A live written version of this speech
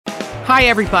Hi,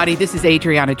 everybody. This is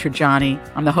Adriana Trajani.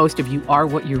 I'm the host of You Are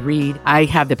What You Read. I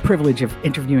have the privilege of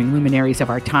interviewing luminaries of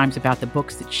our times about the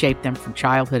books that shaped them from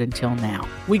childhood until now.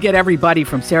 We get everybody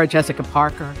from Sarah Jessica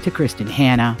Parker to Kristen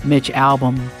Hanna, Mitch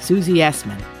Albom, Susie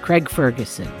Essman, Craig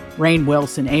Ferguson, Rainn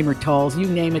Wilson, Amor Tolls, you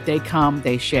name it, they come,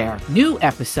 they share. New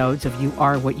episodes of You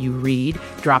Are What You Read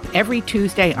drop every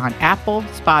Tuesday on Apple,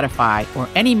 Spotify, or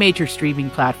any major streaming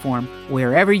platform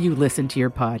wherever you listen to your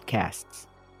podcasts.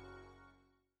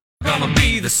 Gonna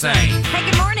be the same. Hey,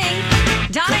 good morning.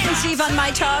 Donna and Steve on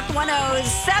My Talk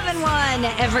 1071.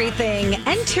 Everything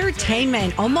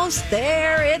Entertainment. Almost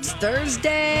there. It's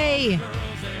Thursday.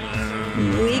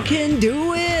 We can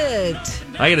do it.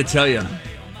 I got to tell you,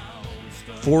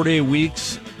 4-day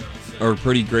weeks are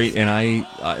pretty great. And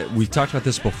we've talked about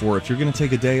this before. If you're going to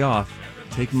take a day off,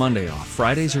 take Monday off.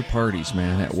 Fridays are parties,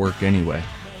 man, at work anyway.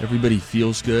 Everybody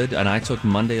feels good. And I took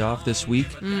Monday off this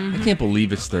week. I can't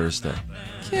believe it's Thursday.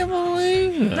 Can't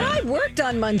believe it. I worked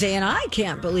on Monday and I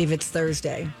can't believe it's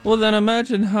Thursday. Well, then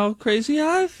imagine how crazy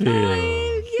I feel.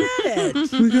 I get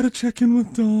it. We got to check in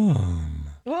with Dawn.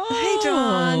 Hey,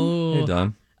 Dawn. Hey,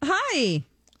 Dawn. Hi.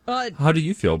 How do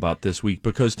you feel about this week?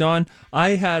 Because, Dawn,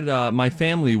 I had my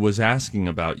family was asking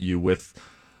about you with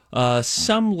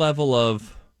some level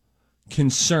of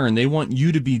concern. They want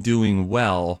you to be doing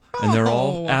well, and they're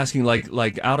all asking,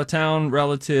 like out-of-town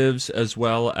relatives as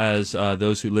well as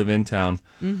those who live in town.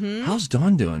 Mm-hmm. How's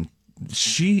Dawn doing?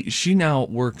 She now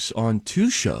works on 2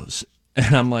 shows,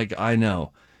 and I'm like, I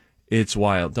know. It's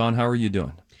wild. Dawn, how are you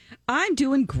doing? I'm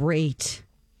doing great.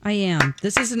 I am.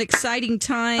 This is an exciting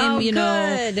time.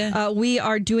 Good. We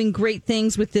are doing great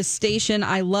things with this station.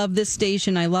 I love this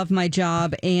station. I love my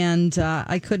job. And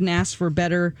I couldn't ask for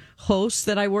better hosts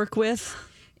that I work with.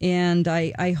 And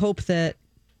I hope that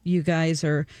you guys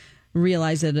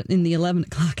realize that in the 11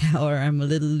 o'clock hour, I'm a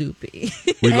little loopy.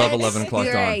 We love 11 o'clock,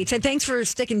 Dawn. Great. And thanks for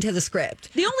sticking to the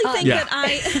script. The only thing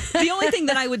the only thing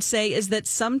that I would say is that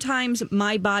sometimes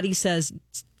my body says,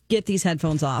 get these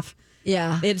headphones off.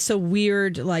 Yeah. It's so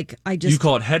weird. Like, You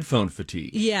call it headphone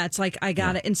fatigue. Yeah, it's like I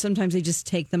got it. And sometimes I just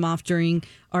take them off during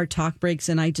our talk breaks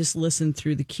and I just listen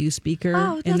through the Q speaker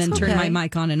and then turn my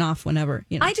mic on and off whenever.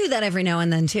 I do that every now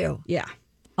and then, too. Yeah.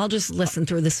 I'll just listen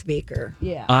through the speaker.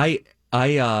 Yeah. I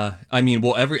mean,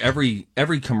 well,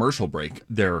 every commercial break,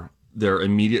 they're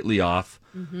immediately off.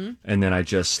 Mm-hmm. And then I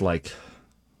just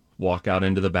walk out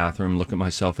into the bathroom, look at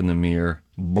myself in the mirror,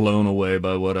 blown away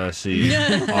by what I see,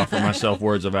 offer myself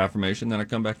words of affirmation, then I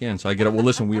come back in. So I get it. Well,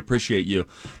 listen, we appreciate you.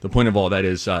 The point of all that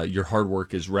is your hard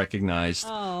work is recognized.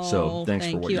 So thanks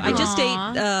for what you do. I just ate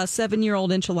 7-year-old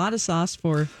enchilada sauce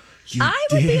for... I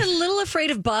would be a little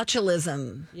afraid of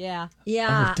botulism. Yeah.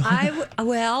 Yeah.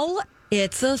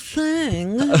 It's a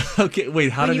thing. Okay,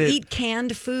 wait, when you eat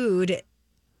canned food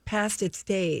past its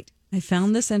date. I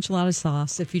found this enchilada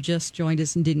sauce, if you just joined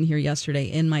us and didn't hear yesterday,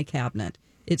 in my cabinet.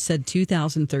 It said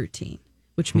 2013,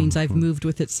 which means I've moved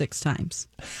with it 6 times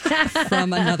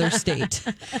from another state.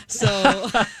 So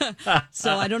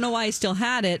I don't know why I still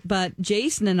had it, but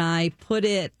Jason and I put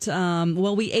it,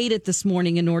 we ate it this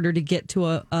morning in order to get to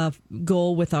a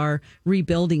goal with our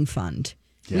rebuilding fund.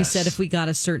 Yes. We said if we got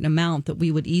a certain amount that we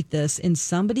would eat this, and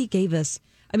somebody gave us,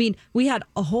 we had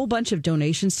a whole bunch of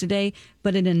donations today,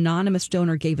 but an anonymous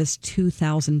donor gave us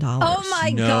 $2,000. Oh,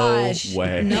 my gosh. No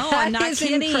way. No, I'm not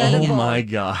kidding. Incredible. Oh, my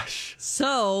gosh.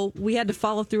 So we had to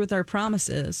follow through with our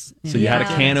promises. So you had a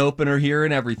can opener here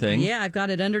and everything. Yeah, I've got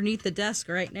it underneath the desk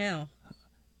right now.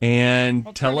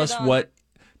 And tell us what,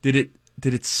 did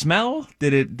it smell?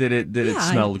 Did it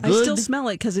smell good? I still smell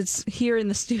it because it's here in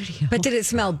the studio. But did it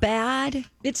smell bad?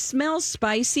 It smells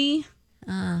spicy.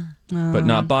 But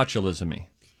not botulism-y.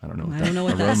 I don't know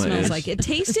what that smells is. like. It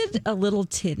tasted a little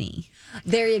tinny.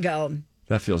 There you go.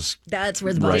 That feels That's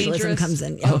where the botulism comes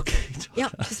in. Yep. Okay.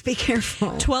 Yep, just be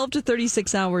careful. 12 to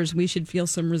 36 hours, we should feel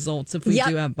some results if we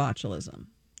do have botulism.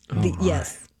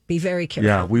 Yes. Be very careful.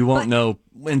 Yeah, we won't know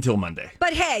until Monday.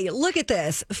 But hey, look at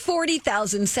this.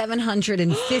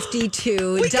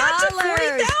 $40,752. We got to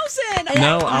 40,000.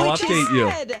 No, I'll update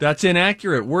you. That's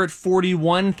inaccurate. We're at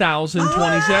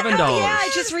 $41,027. Yeah,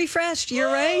 I just refreshed. You're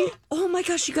right. Oh my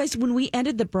gosh, you guys, when we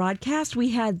ended the broadcast,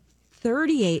 we had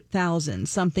 38,000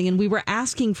 something, and we were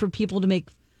asking for people to make.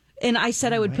 And I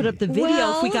said I would put up the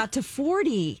video if we got to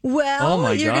 40.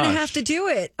 Well, you're going to have to do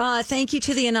it. Thank you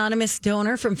to the anonymous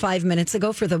donor from 5 minutes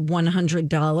ago for the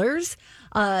 $100.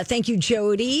 Thank you,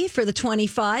 Jody, for the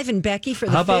 25, and Becky for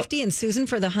the 50, and Susan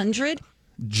for the 100.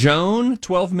 Joan,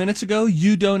 12 minutes ago,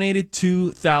 you donated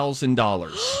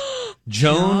 $2,000.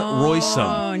 Joan Roysum.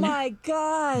 Oh my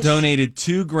gosh. Donated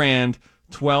 $2,000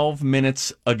 12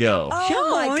 minutes ago.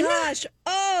 Oh my gosh.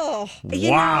 Oh. Oh,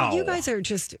 Wow. you guys are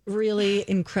just really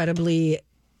incredibly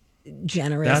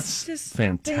generous. That's Just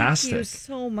fantastic. Thank you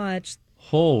so much.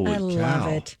 Holy I cow. love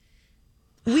it.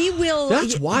 We will.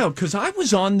 That's wild because I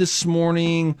was on this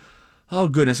morning. Oh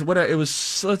goodness, what it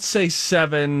was? Let's say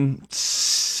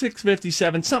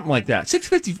 6:57, something like that.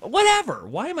 6:50, whatever.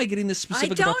 Why am I getting this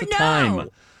specific about the don't time? know.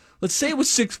 Let's say it was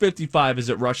 6:55 as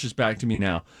it rushes back to me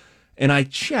now, and I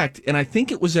checked, and I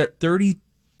think it was at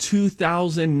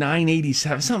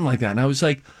 32,987, something like that. And I was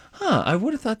like, I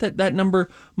would have thought that number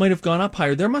might have gone up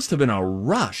higher. There must have been a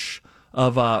rush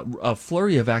of a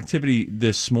flurry of activity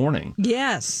this morning.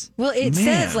 Yes. Well, it Man.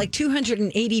 says like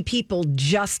 280 people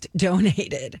just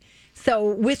donated.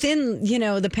 So within,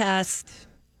 the past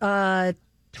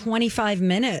 25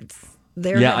 minutes,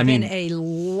 there have been a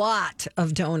lot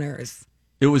of donors.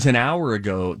 It was an hour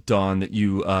ago, Dawn, that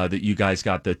you guys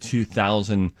got the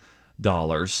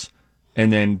 $2,000,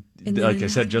 and then, like I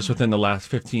said, just within the last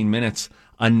 15 minutes,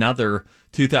 another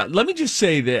 2,000. Let me just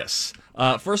say this.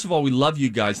 First of all, we love you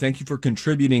guys. Thank you for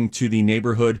contributing to the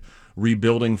Neighborhood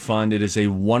Rebuilding Fund. It is a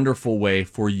wonderful way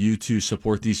for you to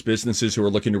support these businesses who are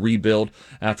looking to rebuild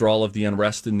after all of the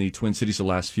unrest in the Twin Cities the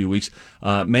last few weeks,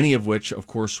 many of which, of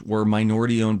course, were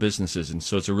minority-owned businesses. And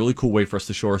so it's a really cool way for us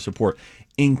to show our support.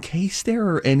 In case there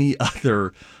are any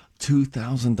other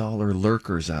 $2,000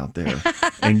 lurkers out there,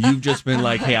 and you've just been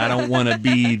like, hey, I don't want to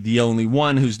be the only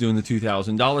one who's doing the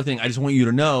 $2,000 thing. I just want you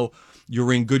to know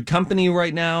you're in good company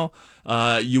right now.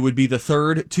 You would be the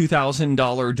third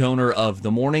 $2,000 donor of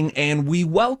the morning, and we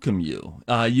welcome you.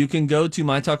 You can go to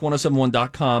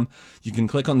mytalk1071.com. You can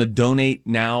click on the Donate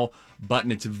Now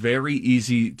button. It's very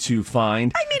easy to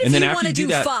find. I mean, and if then you want to do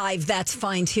that, $5, that's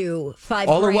fine too. $5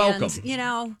 all are grand, welcome. If you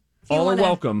all are wanna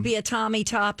welcome. Be a Tommy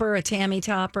Topper, a Tammy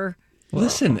Topper.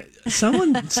 Listen,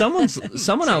 someone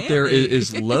out there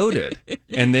is loaded,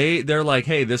 and they're like,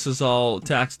 hey, this is all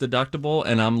tax deductible,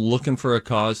 and I'm looking for a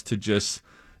cause to just,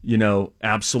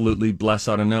 absolutely bless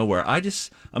out of nowhere. I'm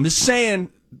just saying,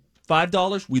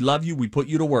 $5, we love you, we put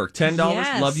you to work. $10,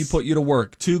 Yes. love you, put you to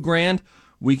work. $2,000,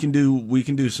 we can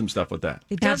do some stuff with that.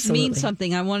 It does mean Absolutely.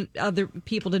 something. I want other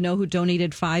people to know who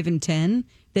donated 5 and 10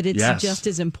 that it's Yes. just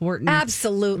as important.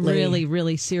 Absolutely. Really,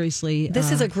 really seriously. This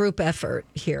is a group effort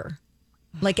here.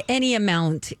 Like any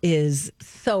amount is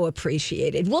so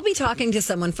appreciated. We'll be talking to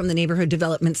someone from the Neighborhood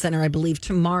Development Center, I believe,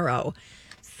 tomorrow.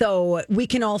 So we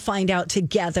can all find out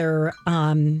together,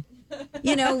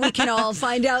 we can all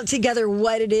find out together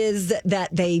what it is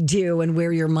that they do and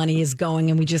where your money is going.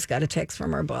 And we just got a text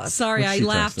from our boss. Sorry, What's I she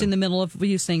laughed texting? in the middle of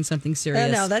you saying something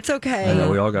serious. No, that's okay. I know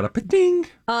we all got a ding.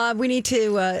 We need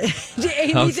to,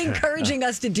 Amy's encouraging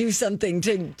us to do something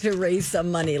to raise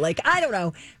some money. Like, I don't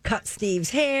know, cut Steve's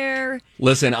hair.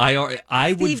 Listen, I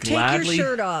would Steve, gladly. take your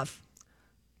shirt off.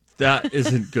 That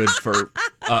isn't good for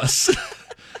us.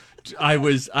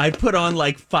 I put on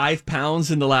like 5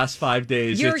 pounds in the last 5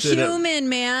 days. You're It's in a- human,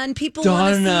 man. People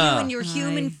want to see Donna. you in your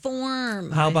human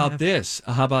form. How about this?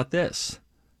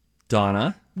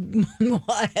 Donna?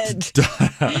 What?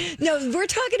 No, we're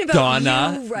talking about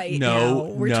Donna, you right no, now.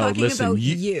 We're no, talking listen, about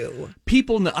you- you.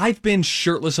 People know I've been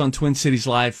shirtless on Twin Cities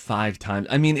Live 5 times.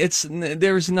 I mean,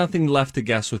 there's nothing left to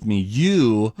guess with me.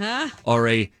 You are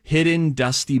a hidden,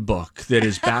 dusty book that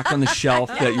is back on the shelf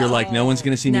that you're like, no one's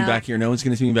going to see me No. back here. No one's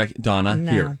going to see me back. Donna,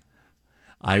 No. here.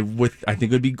 I think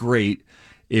it would be great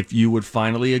if you would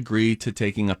finally agree to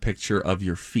taking a picture of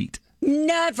your feet.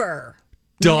 Never.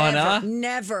 Donna?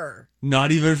 Never.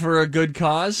 Not even for a good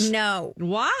cause? No.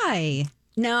 Why?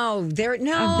 No. They're this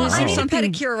I is need a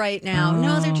something- pedicure right now.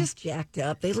 No, they're just jacked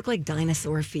up. They look like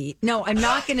dinosaur feet. No, I'm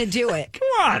not going to do it. Come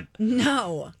on.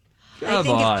 No. I Come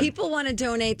think on. if people want to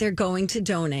donate, they're going to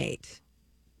donate.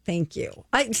 Thank you.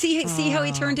 I see how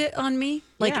he turned it on me?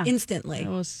 Like Yeah. instantly. That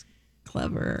was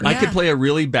clever. I could Yeah. play a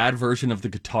really bad version of the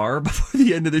guitar before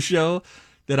the end of the show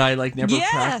that I never Yes.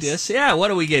 practice. Yeah, what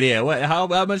do we get here? How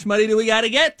much money do we got to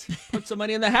get? Put some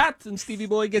money in the hat, and Stevie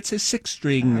Boy gets his 6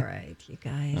 string. All right, you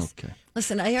guys. Okay.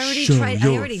 Listen, I already Show tried. I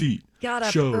your already feet. got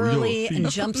up Show your early and feet.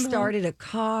 jump started a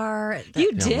car. You Yeah,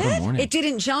 what a did? morning. It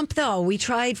didn't jump though. We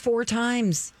tried 4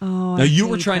 times. Oh, Now, I you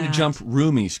were hate trying that. to jump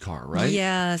Rumi's car, right?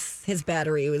 Yes, his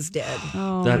battery was dead.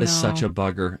 Oh, That is no. such a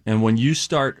bugger. And when you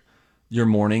start your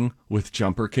morning with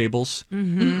jumper cables,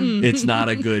 it's not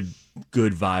a good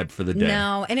vibe for the day.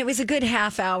 No, and it was a good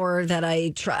half hour that I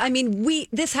tried. I mean,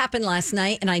 this happened last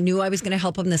night, and I knew I was going to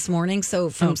help him this morning. So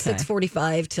from Okay.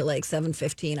 6:45 to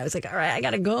 7:15, I was like, "All right, I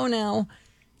got to go now.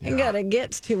 I got to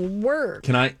get to work."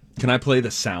 Can I play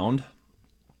the sound?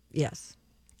 Yes.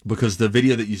 Because the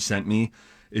video that you sent me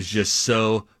is just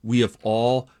so, we have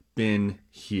all been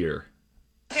here.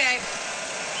 Okay.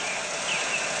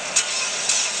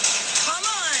 Come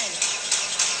on.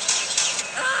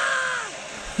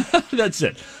 That's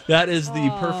it. That is the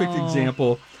perfect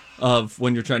example of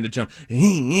when you're trying to jump,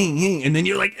 and then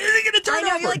you're like, is it going to turn I know,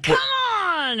 over? you're like, come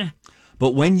on.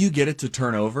 But when you get it to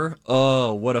turn over,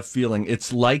 oh, what a feeling.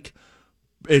 It's like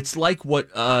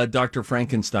what Dr.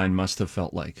 Frankenstein must have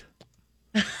felt like.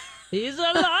 He's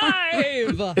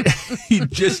alive. You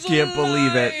just can't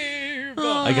believe it.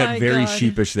 Oh, I got my very God.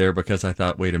 sheepish there because I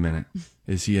thought, wait a minute,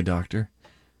 is he a doctor?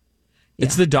 Yeah.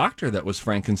 It's the doctor that was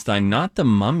Frankenstein, not the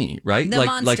mummy, right? The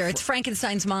monster. It's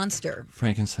Frankenstein's monster.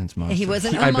 Frankenstein's monster. He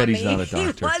wasn't a I mummy. bet he's not a doctor.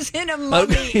 He wasn't a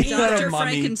mummy. He's not a Dr.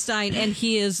 mummy. Frankenstein, and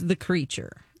he is the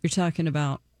creature. You're talking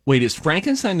about. Wait, is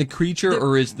Frankenstein the creature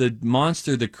or is the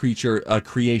monster the creature, a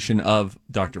creation of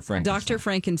Dr. Frankenstein? Dr.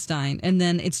 Frankenstein, and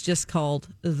then it's just called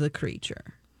the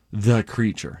creature. The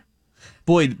creature.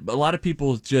 Boy, a lot of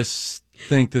people just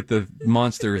think that the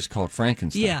monster is called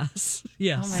Frankenstein. Yes.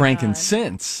 Yes.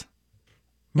 Frankincense.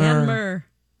 And myrrh.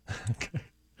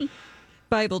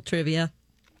 Bible trivia.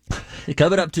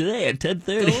 Coming up today at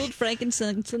 10:30. Gold,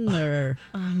 frankincense, and myrrh.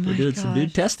 We're doing some New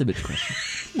Testament questions.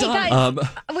 Hey, guys,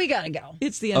 we got to go.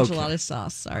 It's the enchilada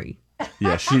sauce. Sorry.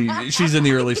 Yeah, she's in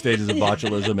the early stages of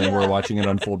botulism, and we're watching it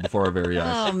unfold before our very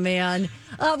eyes. Oh, man.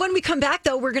 When we come back,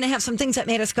 though, we're going to have some things that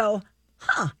made us go,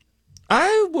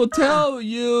 I will tell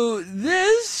you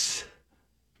this.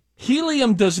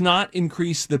 Helium does not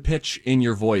increase the pitch in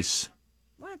your voice.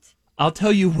 what? I'll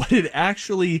tell you what it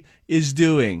actually is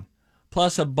doing.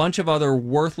 Plus a bunch of other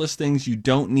worthless things you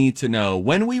don't need to know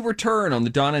when we return on the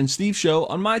Donna and Steve Show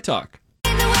on My Talk.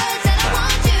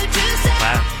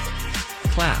 Clap.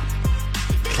 Clap.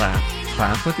 Clap.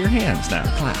 Clap with your hands now.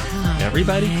 Clap.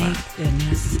 Everybody clap. Thank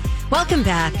goodness. Welcome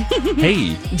back.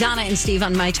 Hey. Donna and Steve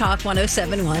on My Talk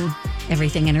 107.1,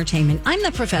 Everything Entertainment. I'm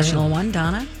the professional one,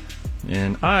 Donna.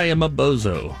 And I am a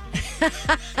bozo.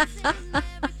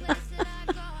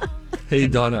 Hey,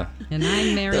 Donna. And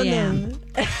I'm Marianne.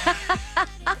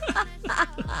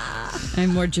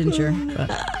 I'm more ginger. But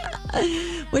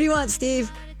What do you want, Steve?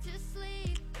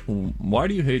 Why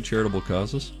do you hate charitable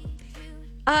causes?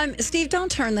 Steve,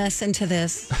 don't turn this into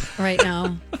this right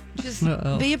now. Just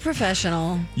be a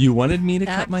professional. You wanted me to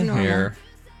Back cut my to normal. hair.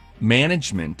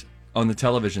 Management on the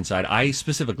television side. I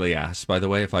specifically asked, by the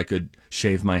way, if I could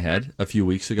shave my head a few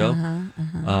weeks ago.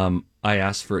 I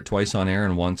asked for it twice on air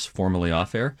and once formally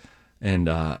off air, and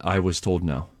I was told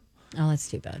no. Oh, that's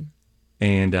too bad.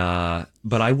 And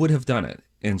but I would have done it.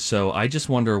 And so I just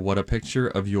wonder what a picture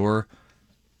of your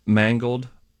mangled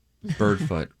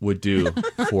birdfoot would do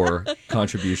for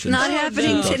contributions. Not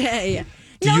happening today.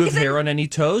 Do you have hair on any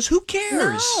toes? Who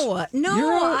cares?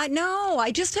 No.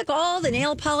 I just took all the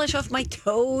nail polish off my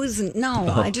toes. And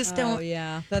I just don't. oh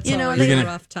yeah, that's You know, always You're a gonna-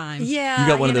 rough time. Yeah. You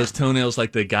got one of those toenails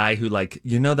like the guy who, like,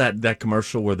 you know that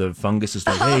commercial where the fungus is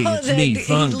like, hey, it's me, He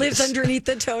fungus. lives underneath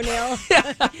the toenail.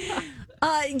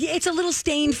 It's a little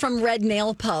stained from red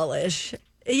nail polish.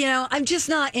 You know, I'm just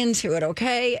not into it,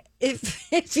 okay?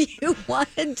 If you want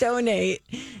to donate,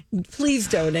 please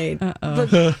donate. But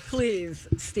please,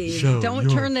 Steve, Show don't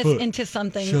your turn this foot. into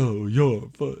something. Show your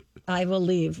foot. I will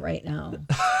leave right now.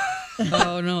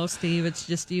 Oh no, Steve, it's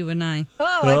just you and I. Oh,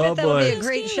 I bet that'll be boy. a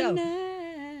great show.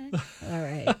 All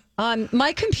right.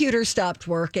 My computer stopped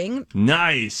working.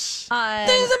 Nice. Things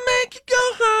that make you go,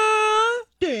 huh?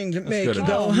 Things that make good you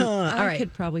enough. go, huh? All I right.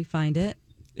 could probably find it.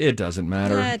 It doesn't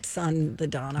matter. That's on the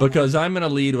Donna. Because I'm going to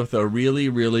lead with a really,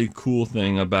 really cool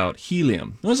thing about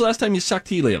helium. When was the last time you sucked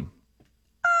helium?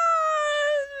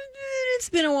 It's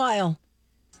been a while.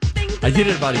 I did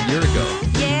it about a year ago.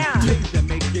 Yeah.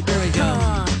 There we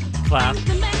go. Clap.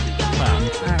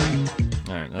 Clap. All right.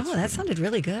 All right. That's Oh, that sounded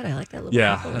really good. I like that little.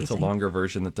 yeah, echoey that's a thing. longer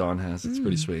version that Dawn has. It's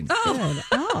pretty sweet. Good.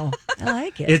 Oh, I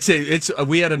like it. It's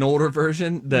we had an older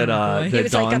version that It that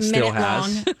was like Dawn a still minute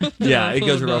has. long. Yeah, it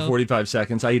goes Oh, around no. 45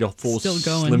 seconds. I eat a full Still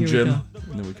going. Slim Here we Jim, go.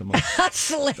 and then we come on.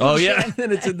 Slim Oh yeah, Jim. and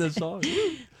then it's in the song.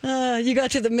 You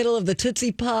got to the middle of the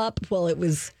Tootsie Pop while it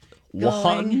was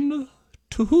going. 1,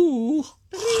 2.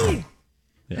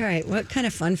 All right. What kind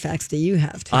of fun facts do you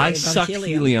have today I about sucked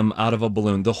helium out of a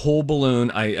balloon. The whole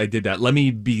balloon, I did that. Let me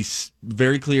be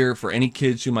very clear for any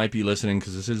kids who might be listening,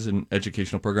 because this is an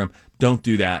educational program. Don't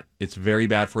do that. It's very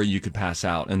bad for you. You could pass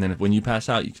out. And then when you pass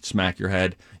out, you could smack your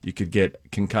head. You could get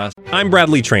concussed. I'm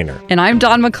Bradley Trainer. And I'm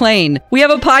Don McClain. We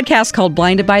have a podcast called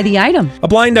Blinded by the Item. A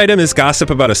blind item is gossip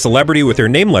about a celebrity with their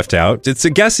name left out. It's a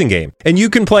guessing game, and you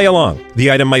can play along. The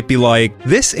item might be like,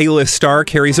 this A-list star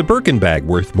carries a Birkin bag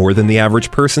worth more than the average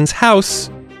person's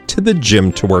house to the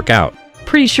gym to work out.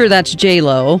 Pretty sure that's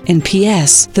J-Lo. And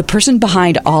P.S. the person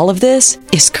behind all of this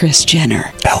is Kris Jenner,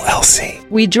 LLC.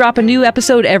 We drop a new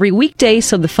episode every weekday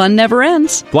so the fun never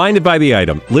ends. Blinded by the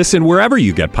Item. Listen wherever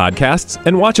you get podcasts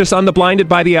and watch us on the Blinded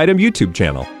by the Item YouTube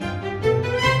channel.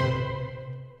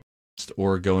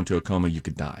 or go into a coma, you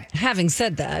could die. Having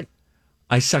said that,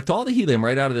 I sucked all the helium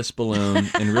right out of this balloon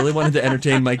and really wanted to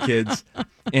entertain my kids.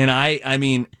 And I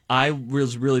mean, I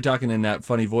was really talking in that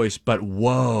funny voice, but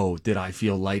whoa, did I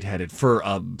feel lightheaded for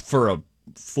a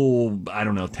full,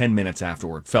 10 minutes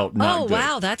afterward. Felt not good. Oh,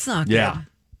 wow, that's not good. Yeah,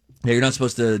 you're not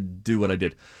supposed to do what I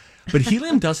did. But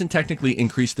helium doesn't technically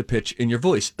increase the pitch in your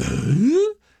voice.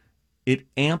 It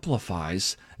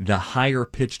amplifies the higher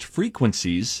pitched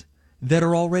frequencies that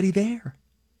are already there.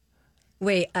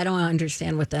 Wait, I don't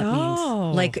understand what that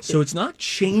means. So it's not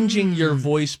changing your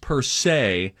voice per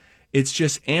se. It's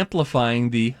just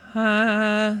amplifying the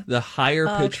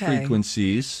higher pitch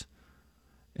frequencies,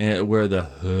 where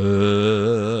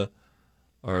the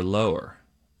are lower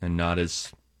and not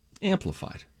as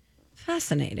amplified.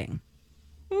 Fascinating.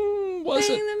 Was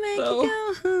it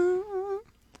though?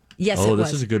 Yes, it was.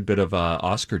 This is a good bit of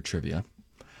Oscar trivia.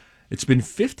 It's been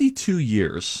 52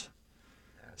 years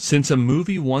since a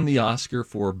movie won the Oscar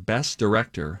for Best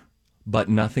Director, but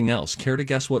nothing else. Care to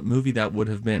guess what movie that would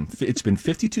have been? It's been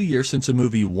 52 years since a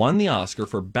movie won the Oscar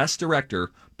for Best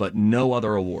Director, but no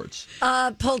other awards.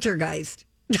 Poltergeist.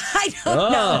 I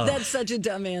don't know. That's such a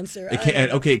dumb answer. It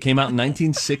came out in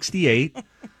 1968.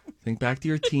 Think back to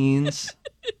your teens.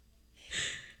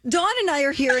 Dawn and I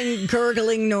are hearing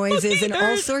gurgling noises and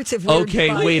all sorts of weird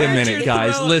Wait a minute,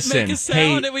 guys. Listen.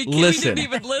 We didn't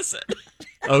even listen.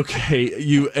 Okay,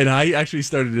 you and I actually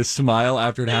started to smile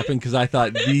after it happened because I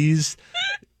thought these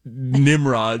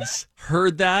nimrods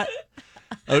heard that.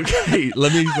 Okay,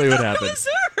 let me explain what happened. It was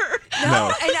her.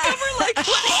 No. And we're like,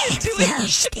 what are you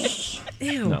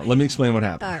doing? No, let me explain what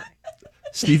happened. All right.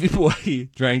 Stevie Boy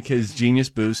drank his Genius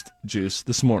Boost juice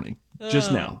this morning,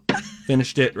 just now.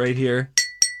 Finished it right here.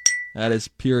 That is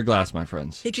pure glass, my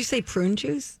friends. Did you say prune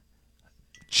juice?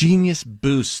 Genius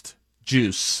Boost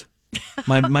juice.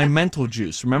 My mental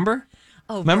juice, remember?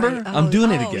 Oh, remember? right. I'm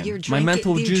doing it again. My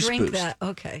mental juice boost. That.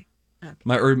 Okay.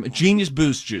 My Genius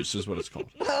Boost juice is what it's called.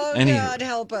 Oh, God,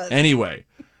 help us. Anyway,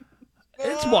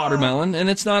 it's watermelon, and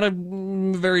it's not a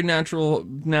very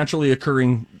naturally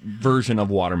occurring version of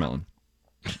watermelon.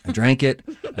 I drank it.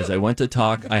 As I went to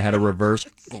talk, I had a reverse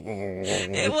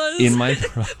in my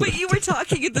throat. But you were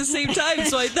talking at the same time,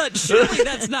 so I thought, surely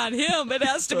that's not him. It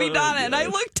has to be Donna. And I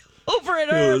looked over at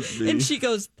her, and she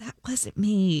goes, that wasn't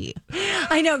me.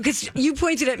 I know, because you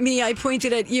pointed at me, I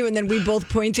pointed at you, and then we both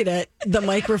pointed at the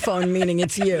microphone, meaning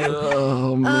it's you.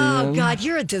 Oh, man. Oh, God,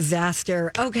 you're a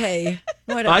disaster. Okay.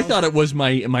 What else? I thought it was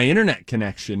my internet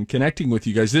connection connecting with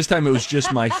you guys. This time it was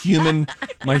just my human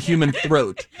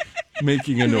throat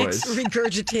making a noise.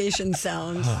 Regurgitation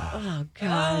sounds. Oh,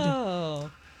 God.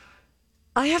 Oh.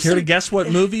 I have Care to guess what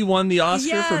movie won the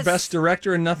Oscar for Best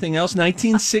Director and nothing else?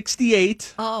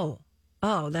 1968. Oh,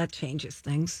 that changes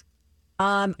things.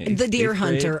 The Deer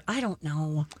Hunter. I don't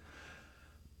know.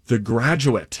 The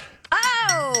Graduate.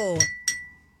 Oh.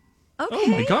 Okay. Oh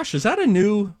my gosh, is that a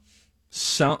new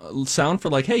sound for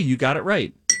like, hey, you got it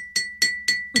right?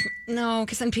 No,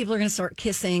 because then people are going to start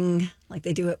kissing like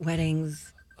they do at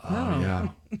weddings. Oh, yeah.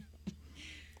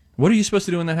 What are you supposed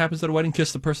to do when that happens at a wedding?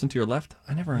 Kiss the person to your left?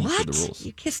 I never understood the rules.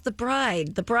 You kiss the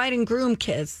bride. The bride and groom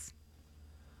kiss.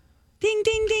 Ding,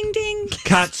 ding, ding, ding.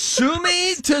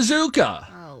 Katsumi Tezuka.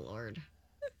 Oh, Lord.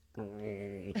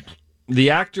 The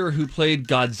actor who played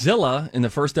Godzilla in the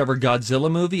first ever Godzilla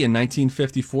movie in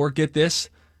 1954, get this,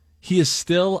 he is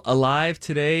still alive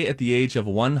today at the age of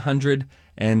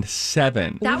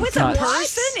 107. That was a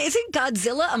person? Isn't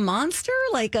Godzilla a monster?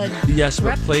 Like a Yes, but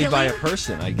reptilian? played by a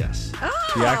person, I guess. Oh.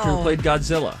 The actor who played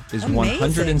Godzilla is Amazing.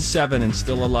 107 and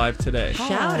still alive today.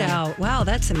 Shout out. Wow,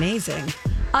 that's amazing.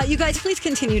 You guys, please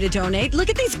continue to donate. Look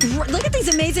at these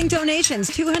amazing donations.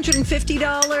 $250,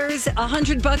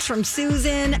 $100 from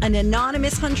Susan, an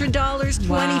anonymous $100,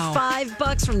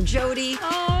 $25 from Jody.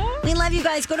 Oh. We love you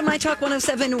guys. Go to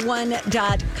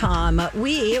mytalk1071.com.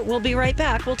 We will be right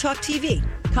back. We'll talk TV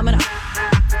coming up.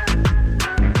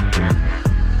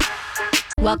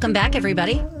 Welcome back,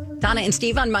 everybody. Donna and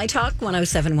Steve on My Talk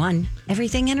 1071.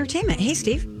 Everything Entertainment. Hey,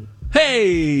 Steve.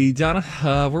 Hey, Donna.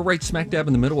 We're right smack dab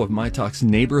in the middle of My Talk's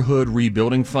Neighborhood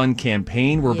Rebuilding Fund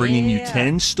campaign. We're bringing you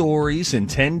 10 stories in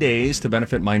 10 days to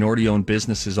benefit minority-owned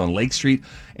businesses on Lake Street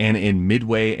and in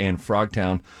Midway and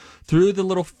Frogtown through the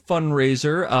little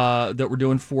fundraiser that we're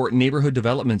doing for Neighborhood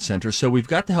Development Center. So we've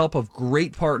got the help of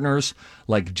great partners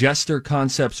like Jester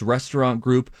Concepts Restaurant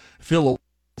Group, Phil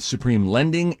Supreme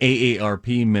Lending,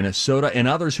 AARP Minnesota, and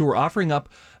others who are offering up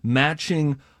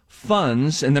matching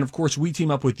funds. And then, of course, we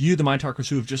team up with you, the My Talkers,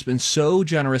 who have just been so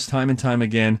generous time and time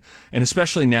again. And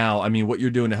especially now, I mean, what you're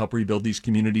doing to help rebuild these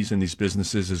communities and these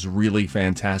businesses is really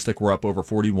fantastic. We're up over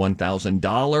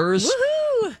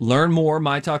 $41,000. Learn more,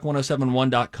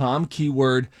 mytalk1071.com,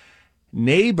 keyword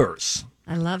neighbors.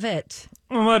 I love it.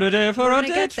 What a day for We're a gonna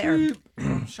get there.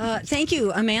 Thank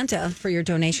you, Amanda, for your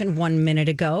donation 1 minute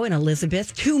ago, and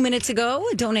Elizabeth 2 minutes ago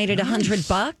donated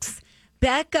 $100.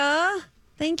 Becca,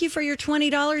 thank you for your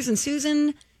 $20, and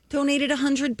Susan donated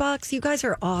 $100. You guys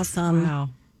are awesome. Wow.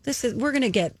 We're gonna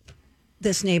get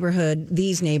these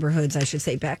neighborhoods, I should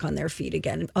say, back on their feet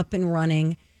again, up and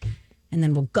running, and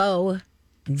then we'll go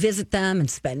and visit them and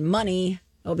spend money.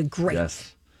 It'll be great.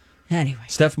 Yes. Anyway,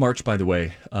 Steph March, by the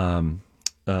way,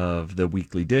 of the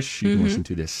Weekly Dish, you can listen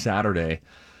to this Saturday.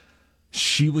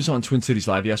 She was on Twin Cities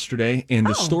Live yesterday, and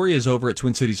the story is over at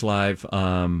Twin Cities Live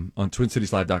on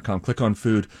TwinCitiesLive.com. Click on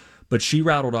food. But she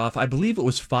rattled off, I believe it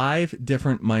was 5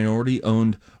 different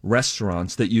minority-owned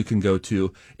restaurants that you can go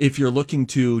to if you're looking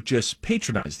to just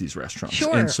patronize these restaurants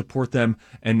and support them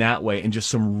in that way, and just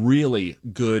some really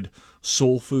good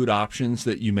soul food options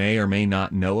that you may or may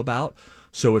not know about.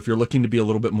 So if you're looking to be a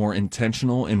little bit more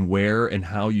intentional in where and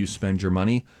how you spend your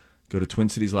money, go to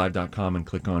TwinCitiesLive.com and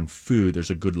click on food. There's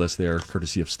a good list there,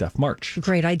 courtesy of Steph March.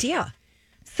 great idea.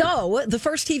 So, the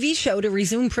first TV show to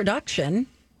resume production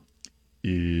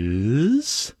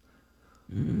is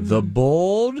The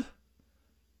Bold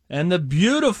and the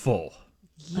Beautiful.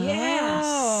 Yes.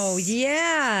 Oh,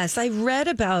 yes. I read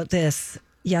about this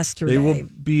yesterday. They will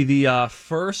be the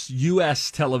first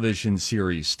U.S. television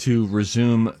series to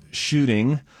resume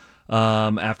shooting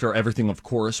after everything, of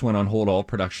course, went on hold. All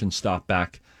production stopped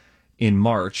back in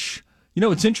March. You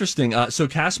know, it's interesting. So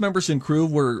cast members and crew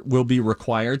will be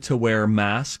required to wear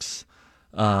masks,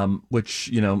 which,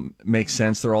 you know, makes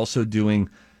sense. They're also doing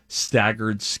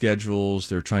staggered schedules.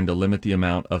 They're trying to limit the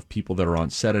amount of people that are on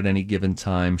set at any given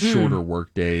time, shorter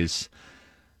work days.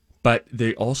 But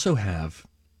they also have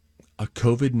a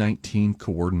COVID-19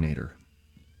 coordinator.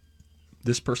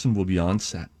 This person will be on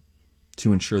set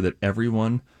to ensure that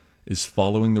everyone is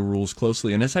following the rules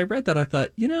closely. And as I read that, I thought,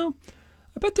 you know,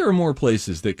 I bet there are more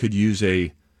places that could use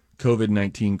a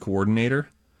COVID-19 coordinator,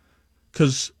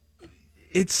 because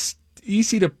it's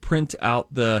easy to print out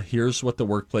here's what the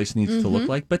workplace needs to look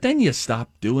like, but then you stop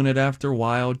doing it after a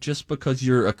while just because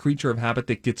you're a creature of habit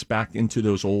that gets back into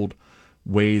those old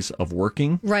ways of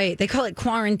working. Right. They call it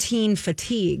quarantine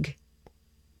fatigue.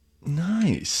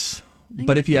 Nice.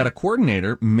 But if you had a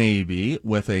coordinator, maybe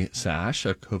with a sash,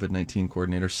 a COVID-19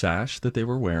 coordinator sash that they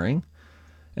were wearing,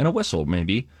 and a whistle,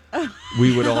 maybe,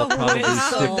 we would all probably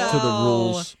stick to the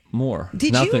rules more.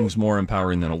 Nothing's more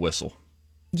empowering than a whistle.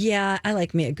 Yeah, I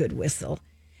like me a good whistle.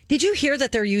 Did you hear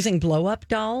that they're using blow-up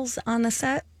dolls on the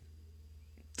set?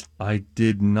 I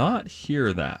did not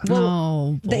hear that.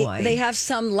 Oh, boy. They have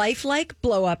some lifelike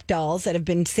blow-up dolls that have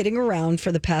been sitting around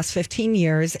for the past 15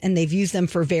 years, and they've used them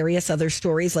for various other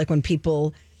stories, like when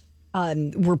people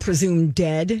were presumed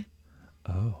dead.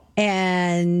 Oh.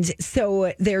 And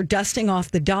so they're dusting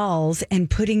off the dolls and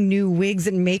putting new wigs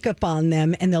and makeup on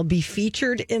them, and they'll be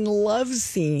featured in love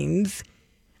scenes.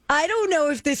 I don't know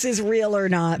if this is real or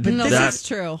not, but this is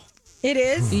true. It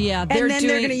is? Yeah. They're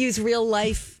going to use real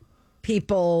life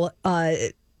people.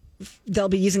 They'll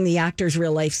be using the actors'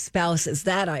 real life spouses.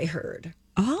 That I heard.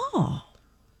 Oh.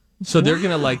 So they're going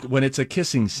to, like, when it's a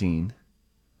kissing scene,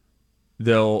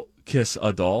 they'll kiss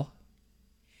a doll?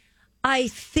 I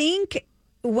think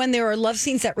when there are love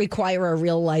scenes that require a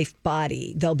real life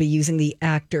body, they'll be using the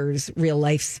actors' real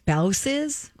life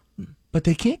spouses. But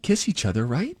they can't kiss each other,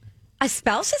 right?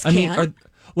 Spouses I mean, can.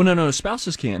 no,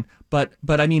 spouses can, but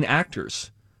I mean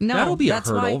actors. No, that'll be a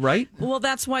hurdle, right? Well,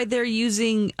 that's why they're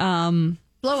using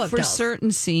blow-up for dolls.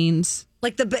 certain scenes.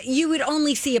 Like you would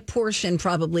only see a portion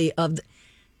probably of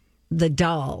the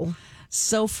doll.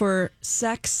 So for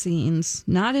sex scenes,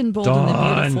 not in Bold and the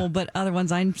Beautiful, but other ones.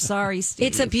 I'm sorry, Steve.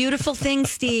 It's a beautiful thing,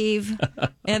 Steve.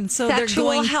 And so sexual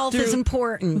they're going health is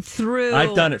important. Through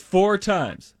I've done it 4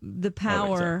 times. The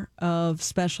power of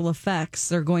special effects.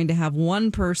 They're going to have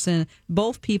one person,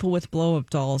 both people with blow-up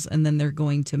dolls, and then they're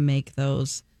going to make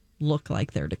those look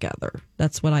like they're together.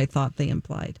 That's what I thought they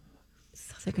implied.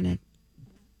 So they're going to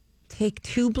take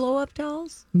 2 blow-up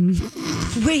dolls?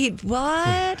 Wait,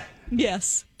 what?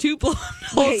 Yes. 2 blow-up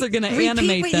dolls are going to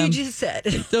animate what them. You just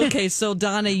said. Okay, so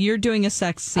Donna, you're doing a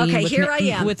sex scene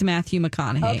with Matthew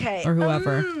McConaughey or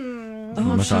whoever.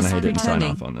 McConaughey didn't sign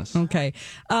off on this. Okay.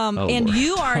 And Lord.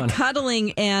 you are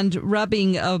cuddling and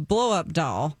rubbing a blow-up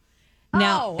doll.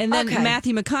 Now, and then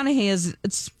Matthew McConaughey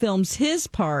films his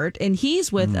part, and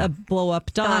he's with a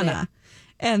blow-up Donna.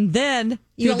 And then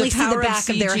you only the see the power back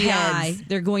of of their CGI, heads.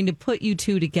 They're going to put you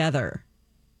 2 together.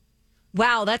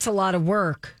 Wow, that's a lot of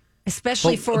work,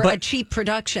 especially for a cheap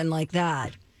production like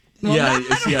that. Yeah, I don't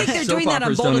think they're soap doing that on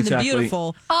operas Bold don't and the exactly-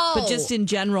 Beautiful, Oh. but just in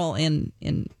general in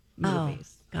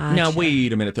movies. Gotcha. Now,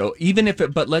 wait a minute, though. Even if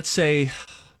it, but let's say,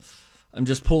 I'm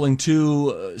just pulling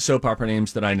two soap opera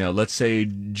names that I know. Let's say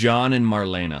John and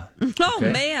Marlena. Oh,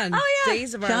 Okay. man. Oh, yeah.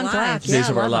 Days of John Our Glass. Lives. Yeah, Days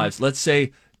of Our love 'em. Lives. Let's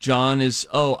say John is,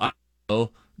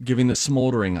 giving the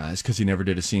smoldering eyes because he never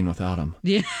did a scene without him.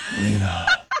 Yeah.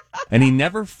 And he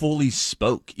never fully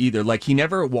spoke either. Like, he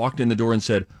never walked in the door and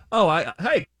said,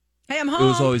 hey. Hey, I'm It home.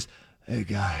 was always, hey,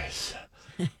 guys.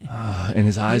 And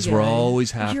his eyes were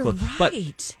always half You're closed. right.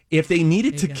 But if they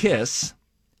needed to kiss,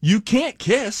 you can't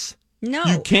kiss. No.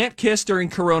 You can't kiss during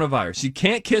coronavirus. You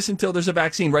can't kiss until there's a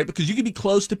vaccine, right? Because you can be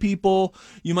close to people.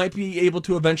 You might be able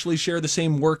to eventually share the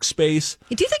same workspace.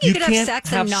 Do you think you could have can't sex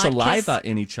have and not saliva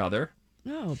in each other.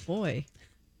 Oh, boy.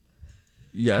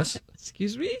 Yes.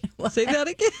 Excuse me? Say that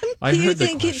again? I Do you heard the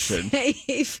think it's question.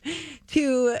 safe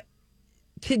to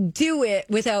do it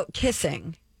without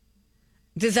kissing?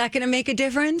 Is that going to make a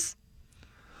difference?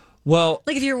 Well,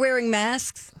 Like if you're wearing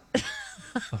masks?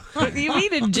 You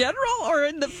mean in general or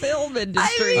in the film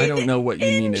industry? I don't know what you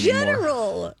mean In anymore.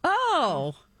 general.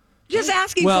 Oh. Just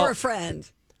asking Well, for a friend.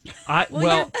 You're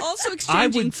also I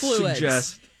exchanging would fluids.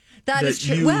 suggest That is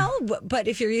true. you- Well, but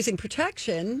if you're using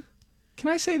protection. Can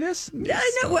I say this?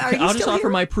 I know. Are you I'll just still offer here?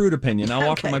 my prude opinion. I'll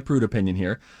offer Okay. my prude opinion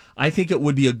here. I think it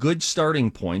would be a good starting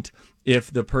point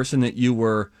if the person that you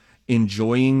were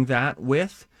enjoying that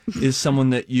with is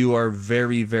someone that you are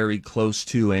very, very close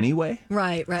to anyway.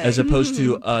 Right. As opposed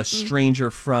to a stranger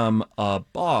from a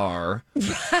bar,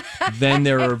 then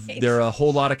there are a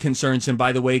whole lot of concerns. And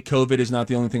by the way, COVID is not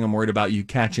the only thing I'm worried about you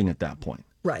catching at that point.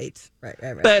 Right.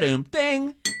 Ba-dum,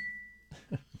 ding.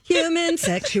 Human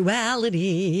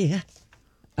sexuality.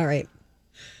 All right.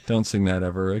 Don't sing that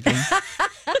ever again.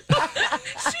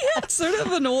 Sort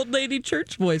of an old lady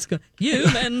church voice.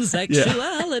 Human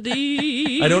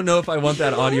sexuality. I don't know if I want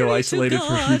that audio Glory to isolated for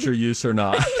God. future use or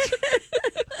not.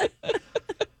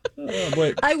 Oh,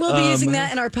 boy. I will be using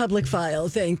that in our public file.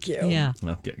 Thank you. Yeah.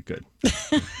 Okay, good.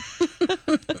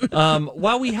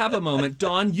 While we have a moment,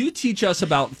 Dawn, you teach us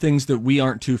about things that we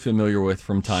aren't too familiar with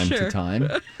from time to Sure. time.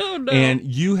 Oh, no. And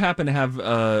you happen to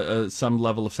have some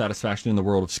level of satisfaction in the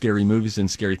world of scary movies and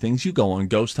scary things. You go on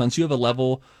ghost hunts. You have a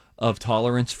level of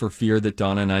tolerance for fear that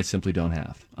Donna and I simply don't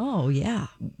have. Oh, yeah.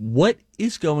 What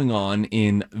is going on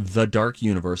in the dark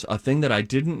universe? A thing that I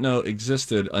didn't know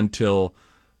existed until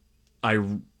I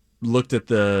looked at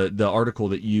the article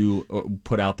that you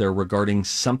put out there regarding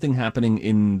something happening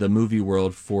in the movie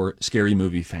world for scary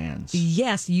movie fans.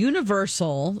 Yes,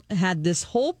 Universal had this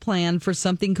whole plan for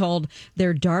something called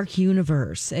their Dark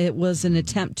Universe. It was an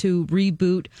attempt to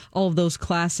reboot all of those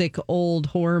classic old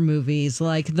horror movies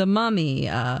like The Mummy,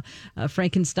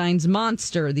 Frankenstein's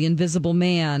Monster, The Invisible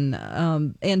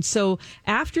Man. And so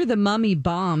after The Mummy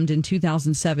bombed in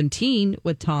 2017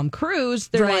 with Tom Cruise,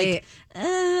 they're Right.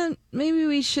 like, maybe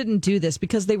we shouldn't do this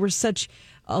because they were such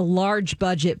a large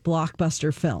budget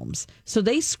blockbuster films. So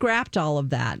they scrapped all of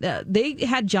that. They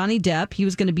had Johnny Depp. He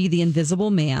was going to be the Invisible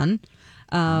Man.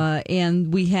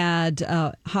 And we had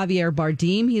Javier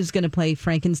Bardem. He was going to play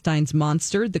Frankenstein's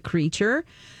monster, the creature.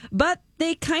 But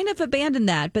they kind of abandoned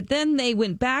that. But then they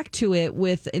went back to it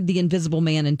with The Invisible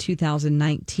Man in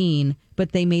 2019.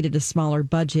 But they made it a smaller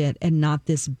budget and not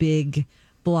this big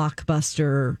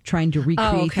blockbuster trying to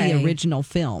recreate okay. the original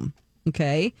film.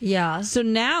 Okay. Yeah. So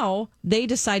now they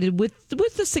decided with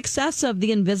the success of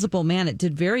The Invisible Man, it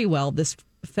did very well this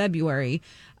February,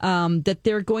 that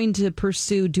they're going to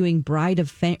pursue doing Bride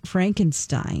of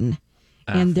Frankenstein.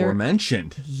 And they're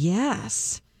Aforementioned.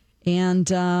 yes. And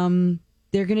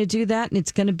they're going to do that, and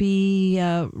it's going to be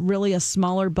really a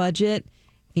smaller budget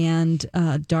and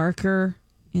darker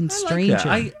and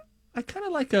stranger. I kind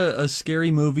of like a scary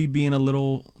movie being a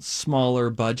little smaller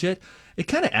budget. It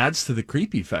kind of adds to the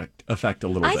creepy effect a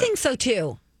little bit. I think so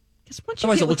too. 'Cause once you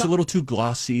Otherwise, get it looks with a little too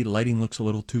glossy. Lighting looks a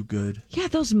little too good. Yeah,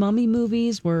 those mummy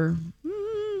movies were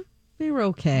they were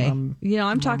okay.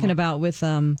 I'm talking about with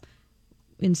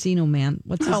Encino Man.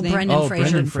 What's his name? Brendan Fraser.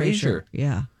 Brendan Fraser.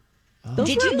 Yeah. Those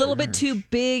Did were you- a little bit too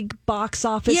big box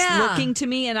office Yeah. looking to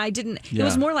me, and I didn't. It Yeah.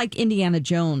 was more like Indiana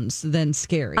Jones than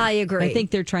scary. I agree. I think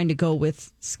they're trying to go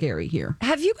with scary here.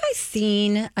 Have you guys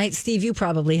seen, Steve, you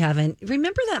probably haven't.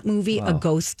 Remember that movie, A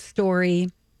Ghost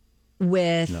Story,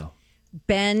 with No.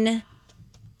 Ben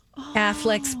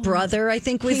Affleck's brother, I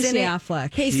think, was Casey in it?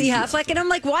 Affleck. Casey Affleck. And I'm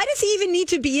like, why does he even need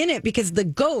to be in it? Because the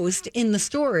ghost in the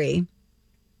story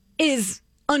is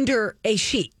under a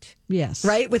sheet, Yes.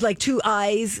 right? With like two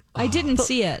eyes. I didn't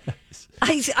see it.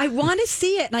 I want to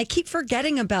see it, and I keep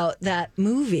forgetting about that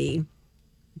movie.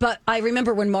 But I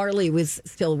remember when Marley was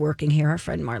still working here, our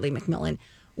friend Marley McMillan,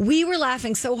 we were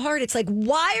laughing so hard. It's like,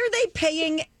 why are they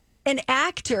paying an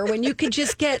actor when you could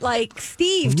just get like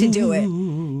Steve to do it?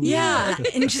 Yeah.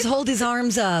 And just hold his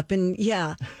arms up and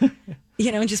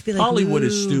and just be like, Hollywood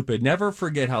is stupid. Never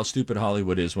forget how stupid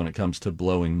Hollywood is when it comes to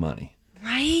blowing money.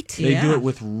 Right? They do it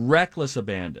with reckless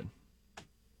abandon.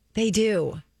 They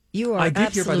do. You are I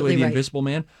did hear, by the way, The right. Invisible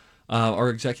Man. Our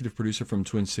executive producer from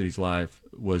Twin Cities Live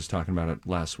was talking about it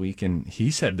last week, and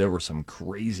he said there were some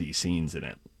crazy scenes in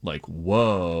it. Like,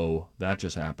 whoa, that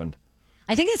just happened.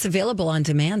 I think it's available on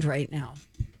demand right now.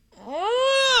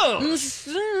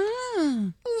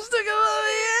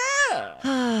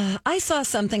 I saw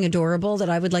something adorable that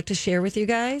I would like to share with you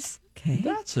guys. Okay.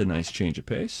 That's a nice change of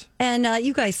pace. And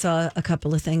you guys saw a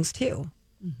couple of things, too,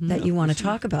 that you want to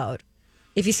talk about.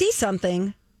 If you see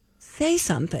something, say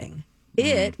something.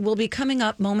 It will be coming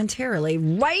up momentarily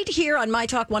right here on My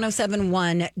Talk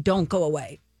 107.1. Don't go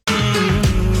away. Welcome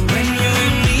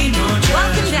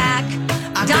back.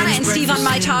 Donna and Steve on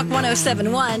My Talk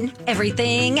 107.1.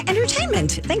 Everything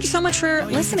Entertainment. Thank you so much for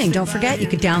listening. Don't forget, you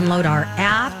could download our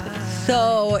app.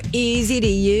 So easy to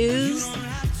use.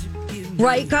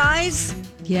 Right, guys?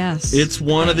 Yes. It's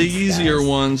one of the easier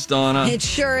ones, Donna. It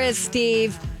sure is,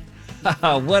 Steve.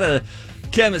 What a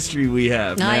chemistry we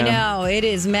have, man. I know. It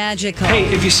is magical. Hey,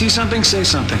 if you see something, say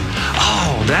something.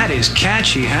 Oh, that is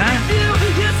catchy, huh?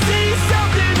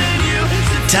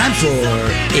 Time for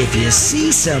If You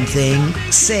See Something,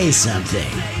 Say Something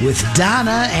with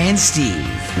Donna and Steve.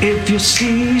 If you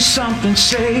see something,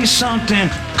 say something.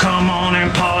 Come on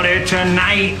and party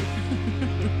tonight.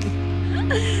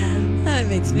 That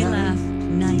makes me laugh.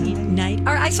 Night.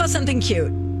 All right, I saw something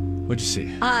cute. What'd you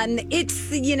see?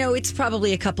 It's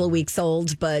probably a couple of weeks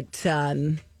old, but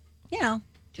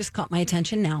just caught my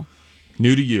attention now.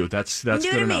 New to you. That's New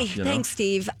good to me. enough. Thanks,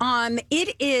 Steve.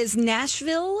 It is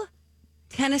Nashville,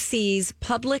 Tennessee's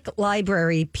public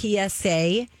library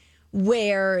PSA,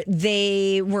 where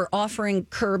they were offering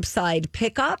curbside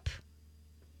pickup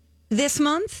this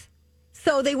month.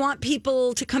 So they want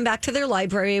people to come back to their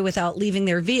library without leaving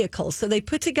their vehicles. So they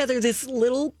put together this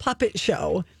little puppet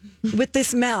show with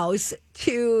this mouse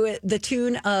to the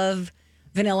tune of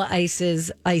Vanilla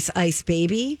Ice's Ice Ice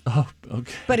Baby. Oh,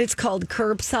 okay. But it's called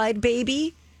Curbside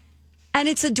Baby. And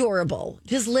it's adorable.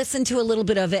 Just listen to a little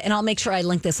bit of it, and I'll make sure I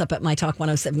link this up at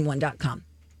mytalk1071.com.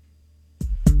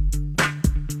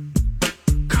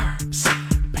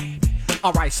 Curbside, baby.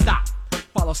 All right, stop.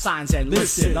 Follow signs and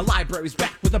listen. The library's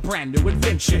back with a brand new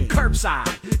invention.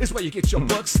 Curbside is where you get your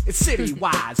books. It's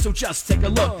citywide, so just take a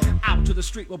look. Out to the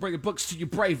street, we'll bring books to you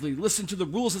bravely. Listen to the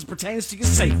rules as pertains to your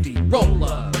safety. Roll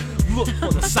up, look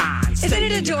for the signs. Isn't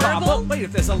it adorable? Wait,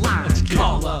 if there's a line,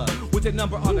 call up with your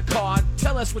number on the card.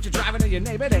 Tell us what you're driving and your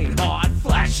name. It ain't hard.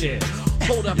 Flash it.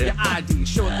 Hold up your ID.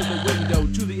 Show it through the window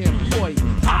to the employee.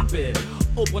 Pop it.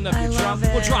 Open up your trunk.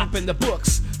 We'll drop in the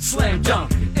books. Slam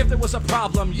dunk. If there was a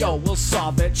problem, we'll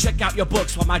solve it. Check out your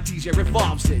books while my DJ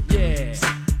revolves it. Yeah.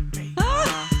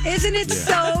 Isn't it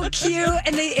so cute?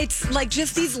 And it's like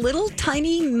just these little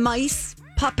tiny mice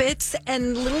puppets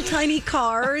and little tiny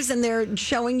cars, and they're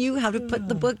showing you how to put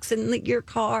the books in your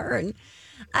car. And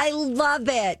I love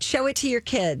it. Show it to your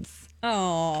kids.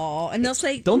 Oh, and they'll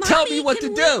say, Don't tell me what to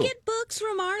can do. we get books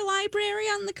from our library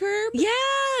on the curb?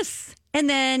 Yes. And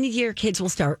then your kids will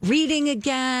start reading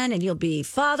again, and you'll be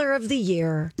Father of the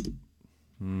Year.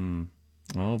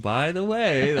 Oh, by the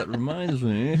way, that reminds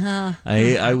me.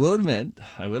 I will admit,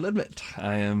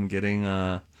 I am getting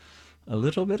a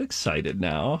little bit excited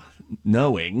now,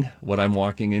 knowing what I'm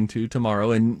walking into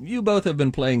tomorrow. And you both have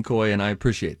been playing coy, and I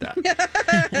appreciate that.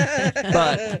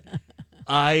 But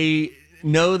I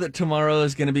know that tomorrow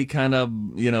is going to be kind of,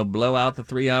 blow out the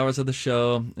 3 hours of the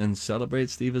show and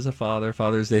celebrate Steve as a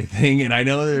Father's Day thing. And I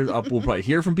know we'll probably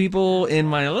hear from people in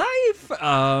my life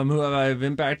who I've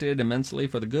impacted immensely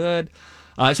for the good.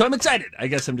 So I'm excited. I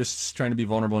guess I'm just trying to be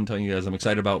vulnerable and telling you guys I'm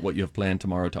excited about what you have planned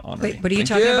tomorrow to honor me. Wait, what are you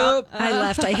talking about? I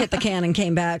left. I hit the can and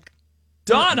came back.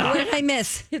 Donna! What did I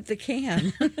miss? Hit the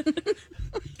can.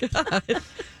 God.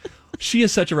 She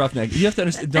is such a roughneck. You have to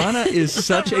understand, Donna is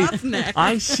such a...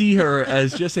 I see her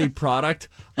as just a product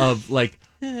of,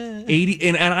 80...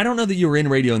 And I don't know that you were in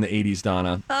radio in the 80s,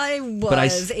 Donna. I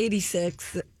was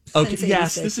 86. Okay,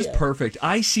 yes, this is perfect.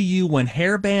 I see you when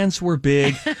hair bands were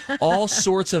big. All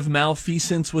sorts of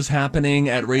malfeasance was happening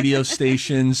at radio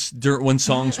stations when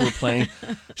songs were playing.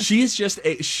 She is just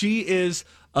a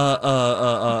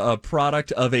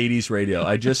product of 80s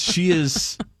radio. She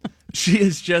is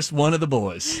just one of the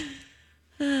boys.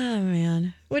 Oh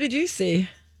man, what did you see?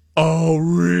 Oh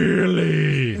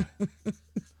really?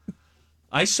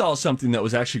 I saw something that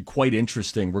was actually quite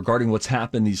interesting regarding what's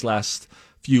happened these last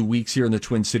few weeks here in the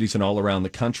Twin Cities and all around the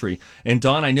country. And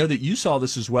Dawn, I know that you saw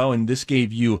this as well, and this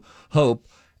gave you hope.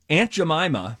 Aunt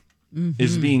Jemima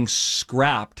is being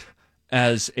scrapped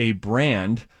as a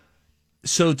brand.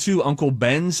 So too, Uncle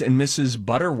Ben's and Mrs.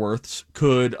 Butterworth's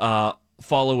could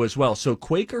follow as well. So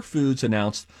Quaker Foods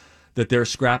announced that they're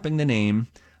scrapping the name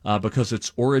because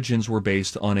its origins were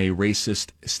based on a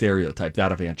racist stereotype,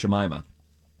 that of Aunt Jemima.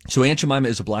 So Aunt Jemima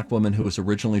is a black woman who was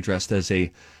originally dressed as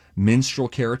a minstrel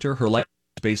character. Her life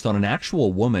was based on an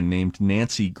actual woman named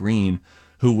Nancy Green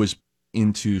who was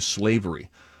into slavery.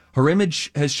 Her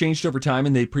image has changed over time,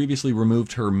 and they previously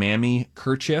removed her mammy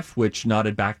kerchief, which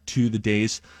nodded back to the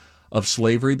days of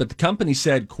slavery. But the company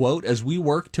said, quote, as we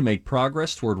work to make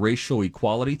progress toward racial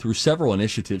equality through several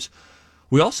initiatives,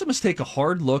 we also must take a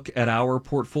hard look at our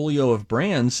portfolio of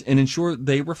brands and ensure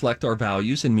they reflect our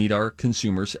values and meet our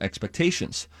consumers'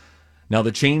 expectations. Now,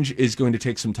 the change is going to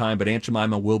take some time, but Aunt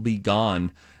Jemima will be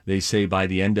gone, they say, by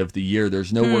the end of the year.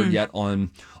 There's no word yet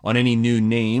on any new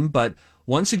name, but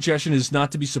one suggestion is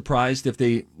not to be surprised if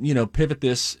they, pivot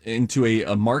this into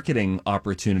a marketing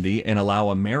opportunity and allow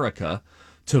America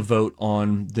to vote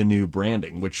on the new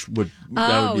branding, which that would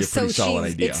be a pretty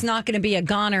solid idea. It's not going to be a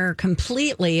goner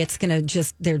completely. It's going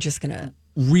to they're just going to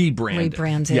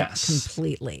rebrand it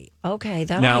completely. Okay,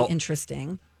 that'll be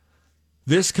interesting.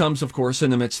 This comes, of course,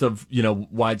 in the midst of,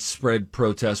 widespread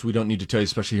protests. We don't need to tell you,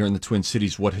 especially here in the Twin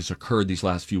Cities, what has occurred these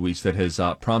last few weeks that has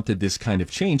prompted this kind of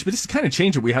change. But it's the kind of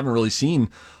change that we haven't really seen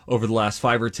over the last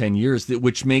 5 or 10 years,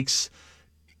 which makes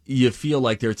you feel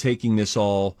like they're taking this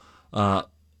all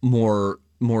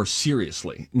more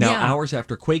seriously. Now, hours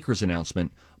after Quaker's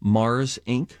announcement, Mars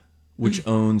Inc., which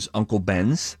owns Uncle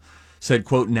Ben's, said,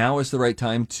 quote, now is the right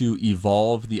time to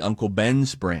evolve the Uncle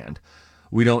Ben's brand.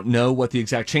 We don't know what the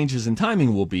exact changes in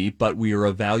timing will be, but we are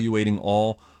evaluating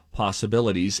all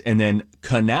possibilities. And then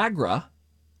Conagra,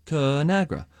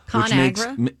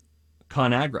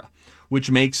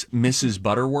 which makes Mrs.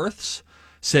 Butterworth's,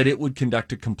 said it would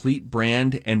conduct a complete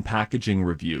brand and packaging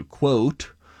review.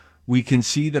 Quote, we can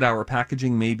see that our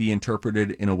packaging may be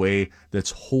interpreted in a way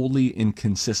that's wholly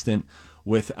inconsistent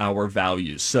with our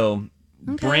values. So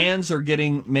brands are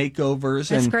getting makeovers.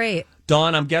 That's great.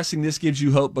 Dawn, I'm guessing this gives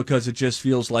you hope because it just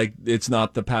feels like it's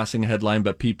not the passing headline,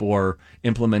 but people are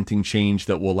implementing change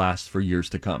that will last for years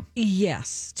to come.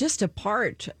 Yes, just a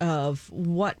part of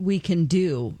what we can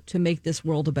do to make this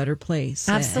world a better place.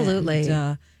 Absolutely.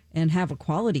 And have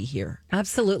equality here.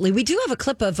 Absolutely. We do have a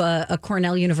clip of a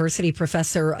Cornell University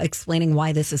professor explaining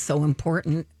why this is so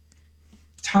important.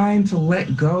 Time to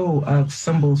let go of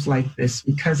symbols like this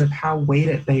because of how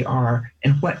weighted they are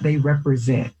and what they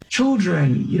represent.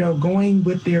 Children, going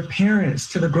with their parents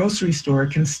to the grocery store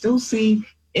can still see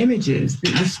images,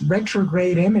 this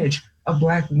retrograde image of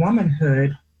Black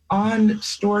womanhood on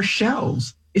store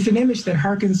shelves. It's an image that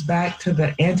harkens back to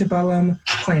the antebellum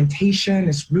plantation.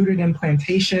 It's rooted in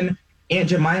plantation. Aunt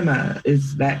Jemima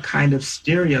is that kind of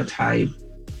stereotype.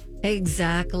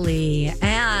 Exactly.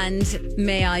 And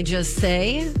may I just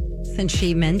say, since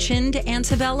she mentioned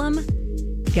antebellum,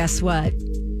 guess what?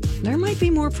 There might be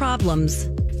more problems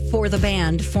for the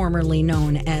band formerly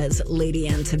known as Lady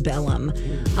Antebellum.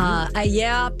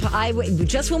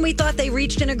 Just when we thought they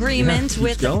reached an agreement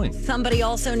with somebody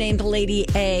also named Lady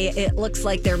A, it looks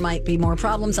like there might be more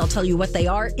problems. I'll tell you what they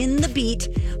are in the beat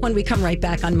when we come right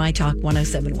back on My Talk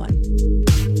 107.1.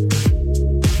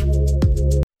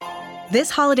 This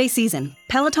holiday season,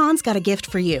 Peloton's got a gift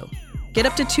for you. Get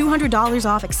up to $200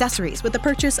 off accessories with the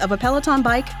purchase of a Peloton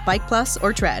bike, Bike Plus,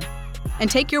 or Tread. And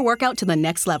take your workout to the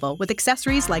next level with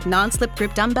accessories like non-slip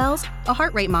grip dumbbells, a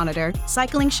heart rate monitor,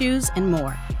 cycling shoes, and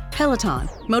more. Peloton,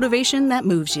 motivation that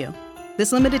moves you.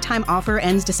 This limited time offer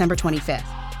ends December 25th.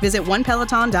 Visit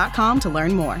onepeloton.com to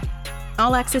learn more.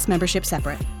 All access membership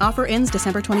separate. Offer ends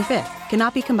December 25th.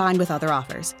 Cannot be combined with other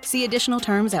offers. See additional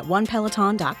terms at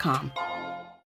onepeloton.com.